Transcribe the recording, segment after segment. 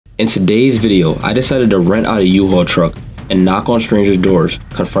In today's video, I decided to rent out a U-Haul truck and knock on strangers' doors,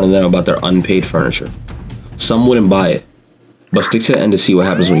 confronting them about their unpaid furniture. Some wouldn't buy it, but stick to the end to see what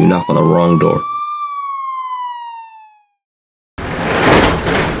happens when you knock on the wrong door.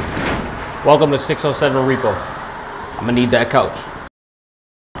 Welcome to 607 Repo. I'm gonna need that couch.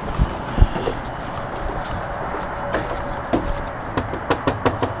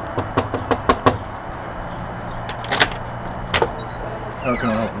 How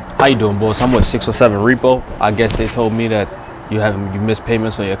can I help you? How you doing, boss? I'm with 607 Repo. I guess they told me that you missed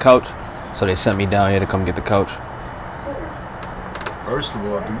payments on your couch, so they sent me down here to come get the couch. First of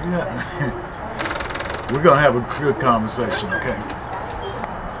all, do you have... We're gonna have a good conversation, okay?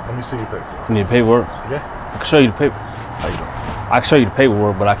 Let me see your paperwork. You need paperwork? Yeah. I can show you the paper. How you doing? I can show you the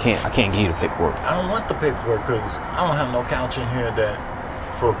paperwork, but I can't give you the paperwork. I don't want the paperwork because I don't have no couch in here that...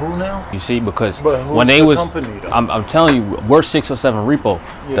 For who now? You see, because when they was company, though? I'm telling you, we're 607 Repo.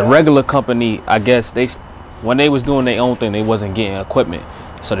 Yeah. The regular company, I guess when they was doing their own thing, they wasn't getting equipment,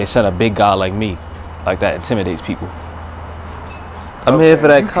 so they sent a big guy like me, like that intimidates people. I'm here for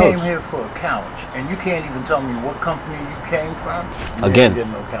that couch. You came here for a couch, and you can't even tell me what company you came from. You Again. You're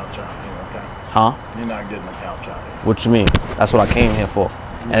not getting no couch out here, okay? Huh? You're not getting a couch out here. What you mean? That's what I came here for.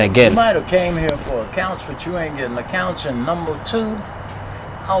 And again, you might have came here for a couch, but you ain't getting a couch. And number two,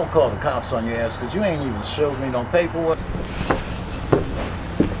 I'll call the cops on your ass because you ain't even showed me no paperwork.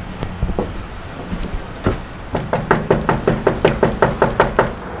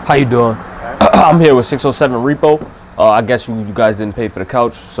 How you doing? I'm here with 607 Repo. I guess you guys didn't pay for the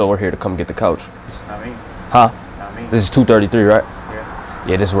couch, so we're here to come get the couch. Not me. Huh? Not me. This is 233, right? Yeah.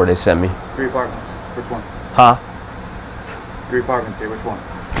 Yeah, this is where they sent me. 3 apartments. Which one? Huh? 3 apartments here. Which one?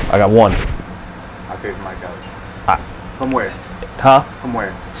 I got one. I paid for my couch. From where? Huh? From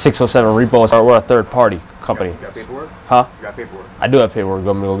where? 607 Repo. We're a third party company. You got paperwork? Huh? You got paperwork? I do have paperwork. You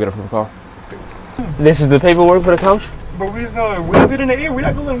want me to go get it from the car? This is the paperwork for the couch? But we just gonna wave it in the air. We're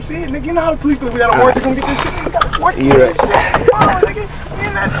not gonna let them see it, nigga. You know how the police do. We got a warrant to come get this shit. We got a warrant to come get this shit. Oh, nigga. Me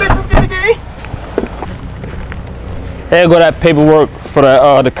and that bitch was getting gay. Here go that paperwork for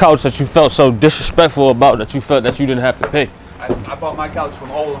the couch that you felt so disrespectful about, that you felt that you didn't have to pay. I bought my couch from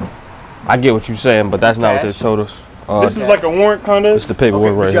Ola. I get what you're saying, but that's not what they told us. This is like a warrant kind of. It's the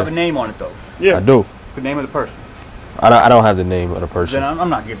paperwork right But you have a here. name on it though. Yeah. I do. The name of the person. I don't have the name of the person. Then I'm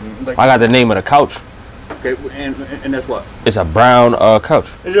not giving. Like, I got the name of the couch. Okay, and that's what? It's a brown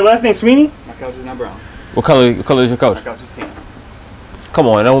couch. Is your last name Sweeney? My couch is not brown. What color is your couch? My couch is tan. Come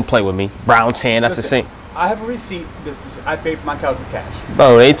on, don't play with me. Brown, tan, that's Listen, the same. I have a receipt. I paid for my couch with cash.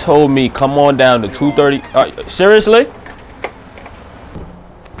 Bro, they told me come on down to 230. Seriously?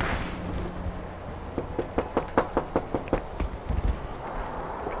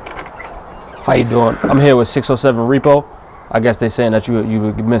 How you doing? I'm here with 607 Repo. I guess they saying that you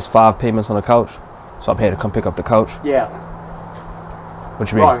missed 5 payments on the couch, so I'm here to come pick up the couch. Yeah.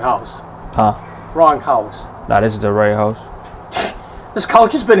 What you mean? Wrong house. Huh? Wrong house. Nah, this is the right house. This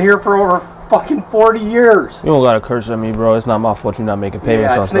couch has been here for over fucking 40 years. You don't gotta curse at me, bro. It's not my fault you're not making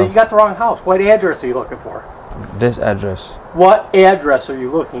payments on stuff. You got the wrong house. What address are you looking for? This address. What address are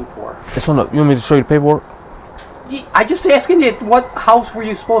you looking for? It's on the. You want me to show you the paperwork? I just asking you, what house were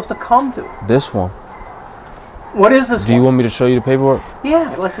you supposed to come to? This one. What is this Do you want me to show you the paperwork?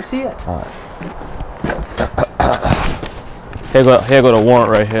 Yeah, I'd like to see it. All right. Here go the warrant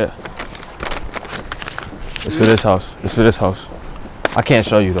right here. It's for this house. It's for this house. I can't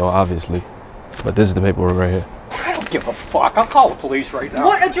show you though, obviously, but this is the paperwork right here. I don't give a fuck. I'll call the police right now.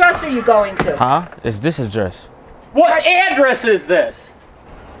 What address are you going to? Huh? It's this address. What address is this?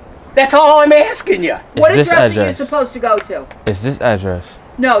 That's all I'm asking you. What address are you supposed to go to? It's this address.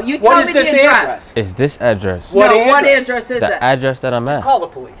 No, you tell me the address. It's this address. What address is it? The address that I'm at. Let's call the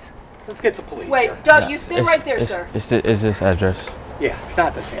police. Let's get the police. Wait, here. Doug, you stay right there, sir. It's this address. Yeah, it's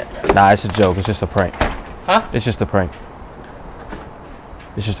not this address. Nah, it's a joke. It's just a prank. Huh? It's just a prank.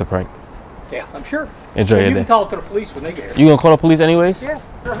 It's just a prank. Yeah, I'm sure. Enjoy your day. You can tell it to the police when they get here. You gonna call the police anyways? Yeah,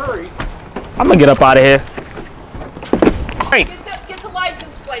 in a hurry. I'm gonna get up out of here. Prank. Get the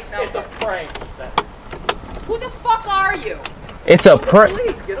license plate number. It's a prank, he says. Who the fuck are you? It's a prank.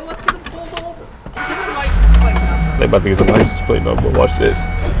 Please, let's get him pulled over. Give him the license plate number. They about to get the license plate number. Watch this.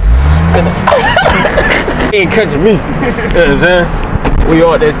 He ain't catching me. You know what I'm saying? We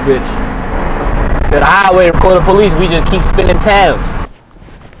on this bitch. To the highway to call the police, we just keep spinning towns.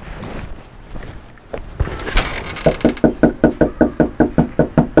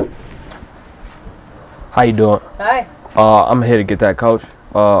 How you doing? Hi. I'm here to get that couch.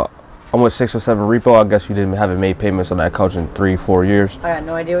 I'm with 607 Repo. I guess you haven't made payments on that couch in 3-4 years. I got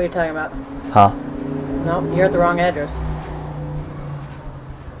no idea what you're talking about. Huh? No, you're at the wrong address.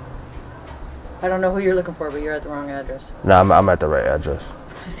 I don't know who you're looking for, but you're at the wrong address. Nah, I'm at the right address.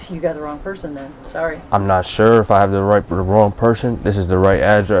 You got the wrong person then. Sorry. I'm not sure if I have the wrong person. This is the right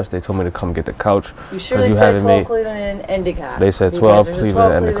address. They told me to come get the couch. You sure they said 12 Cleveland and Endicott? They said 12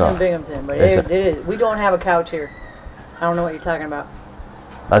 Cleveland and Endicott. Binghamton, but it is. We don't have a couch here. I don't know what you're talking about.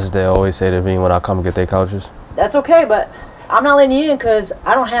 That's what they always say to me when I come get their couches. That's okay, but I'm not letting you in because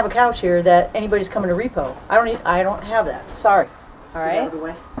I don't have a couch here that anybody's coming to repo. I don't have that. Sorry. All right. Get out of the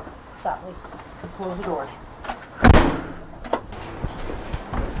way. Stop. Please. Close the door.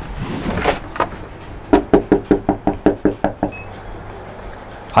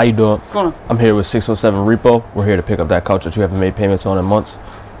 How you doing? What's going on? I'm here with 607 Repo. We're here to pick up that couch that you haven't made payments on in months.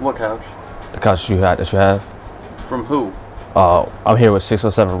 What couch? The couch that you have. From who? I'm here with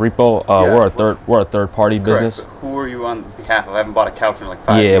 607 Repo. We're a third party business. Correct, but who are you on behalf of? I haven't bought a couch in like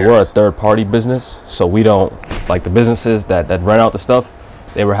 5 years. Yeah, we're a third party business, so we don't like the businesses that rent out the stuff.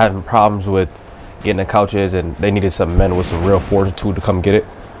 They were having problems with getting the couches, and they needed some men with some real fortitude to come get it.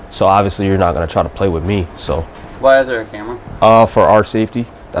 So obviously, you're not gonna try to play with me. So. Why is there a camera? For our safety.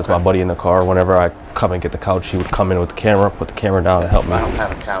 That's my buddy in the car. Whenever I come and get the couch, he would come in with the camera, put the camera down, and help me. I don't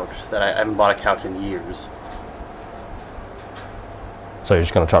have a couch. I haven't bought a couch in years. So you're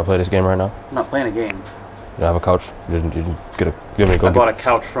just gonna try to play this game right now? I'm not playing a game. You don't have a couch? You didn't get a. I bought a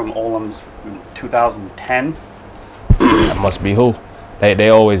couch from Olam's in 2010. That must be who? They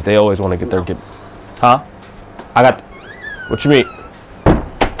always want to get their Huh? I got. What you mean?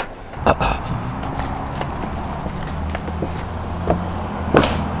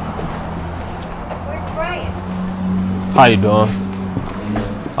 How you doing?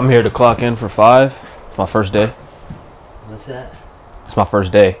 I'm here to clock in for 5. It's my first day. What's that? It's my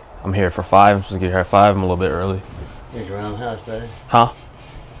first day. I'm here for 5. I'm supposed to get here at 5. I'm a little bit early. You're at the wrong house, brother. Huh?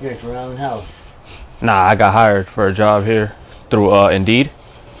 You're at the wrong house. Nah, I got hired for a job here through Indeed.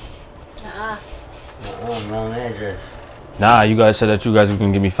 Wrong address. Nah, you guys said that you guys were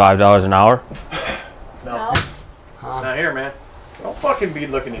gonna give me $5 an hour. No. Not here, man. Don't fucking be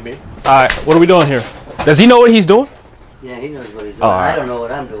looking at me. All right, what are we doing here? Does he know what he's doing? Yeah, he knows what he's doing. Oh, right. I don't know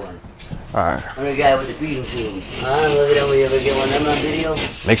what I'm doing. All right. I'm the guy with the feeding tube. Look at him. We ever get one of them on video?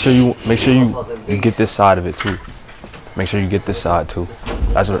 Make sure you get this side of it too. Make sure you get this side too.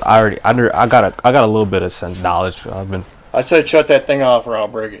 That's what I got a little bit of some knowledge. I said shut that thing off or I'll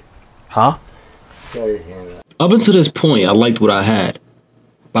break it. Huh? Up until this point, I liked what I had,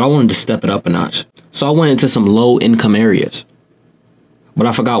 but I wanted to step it up a notch. So I went into some low-income areas. But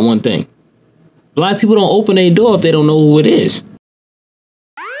I forgot one thing. Black people don't open their door if they don't know who it is.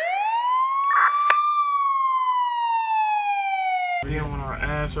 We on our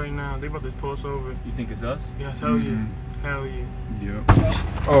ass right now. They about to pull us over. You think it's us? Yes, hell yeah. Hell yeah. Yep.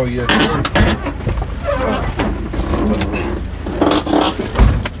 Oh yeah.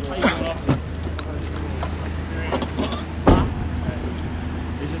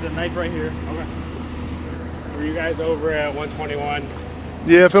 It's just a knife right here. Okay. Were you guys over at 121?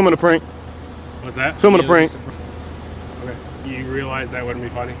 Yeah, filming a prank. What's that? Filming a prank. Okay. You realize that wouldn't be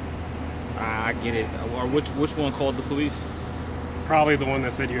funny? I get it. Or which one called the police? Probably the one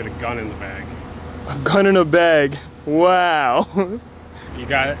that said you had a gun in the bag. A gun in a bag. Wow. You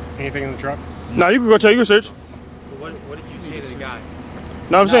got anything in the truck? Nah, you can go check. You can search. So what did you say to the guy?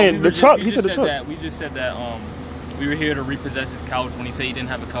 No, I'm saying the truck. He said the truck. We just said that we were here to repossess his couch. When he said he didn't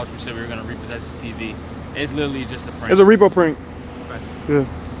have a couch, we said we were gonna repossess his TV. It's literally just a prank. It's a repo prank. Okay. Yeah.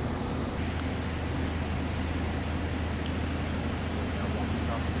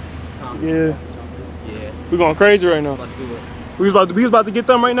 Yeah. Yeah. We going crazy right now. About to do it. We was about to get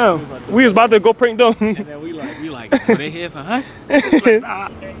them right now. We was about to go prank them. And then we like, are they here for us?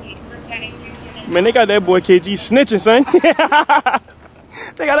 Man, they got that boy KG snitching, son.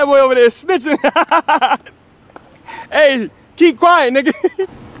 They got that boy over there snitching. Hey, keep quiet, nigga.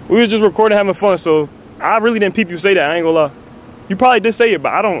 We was just recording, having fun, so I really didn't peep you say that. I ain't gonna lie. You probably did say it,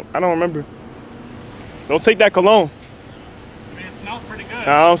 but I don't remember. Don't take that cologne. I mean, it smells pretty good. Know what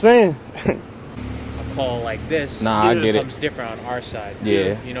I'm saying? A call like this, Nah, I get it. comes different on our side.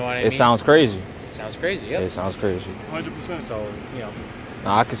 Yeah. You know what I mean? It sounds crazy. It sounds crazy, yeah. It sounds crazy. 100%. So, you know,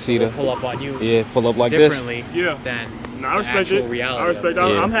 Nah, I can see we'll the pull up on you. Yeah, pull up like this. Differently Yeah. than Nah, I respect actual it. reality. I respect it.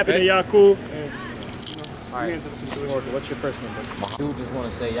 Yeah. I'm happy that Okay. y'all cool. Alright, what's your first name? I do just want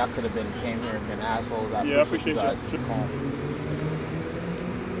to say y'all could have came here and been assholes. I Yeah, I appreciate you guys appreciate for calling.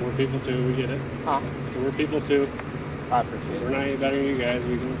 We're people too, we get it. Huh? So we're people too. I appreciate We're it. not any better than you guys.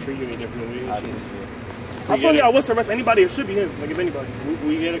 We can treat you any differently. I appreciate it. I feel like I was arrest anybody. It should be him. Like if anybody.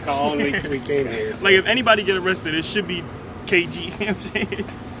 We get a call and we came here. Like if anybody get arrested, it should be KG. You know what I'm saying?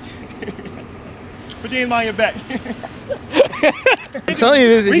 Put your hands behind your back. I'm telling you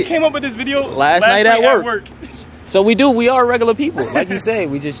this. We came up with this video last night at work. So we are regular people, like you say.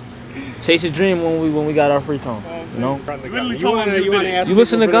 We just chase a dream when we got our free time. You know. Literally told him you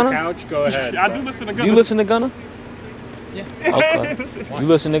listen to Gunna? Couch? Go ahead. I do listen to Gunna. You listen to Gunna? Yeah. Okay. You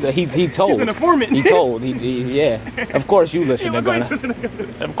listen to he told. He's an informant. He told. Yeah. Of course you listen to Gunna.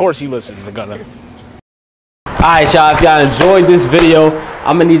 Of course you listen to Gunna. Alright, y'all, if y'all enjoyed this video,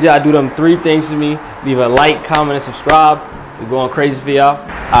 I'm gonna need y'all to do them 3 things for me. Leave a like, comment, and subscribe. We're going crazy for y'all.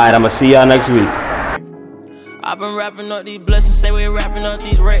 Alright, I'm gonna see y'all next week. I've been rapping up these blessings, say we're rapping up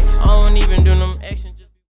these rates. I don't even do them action.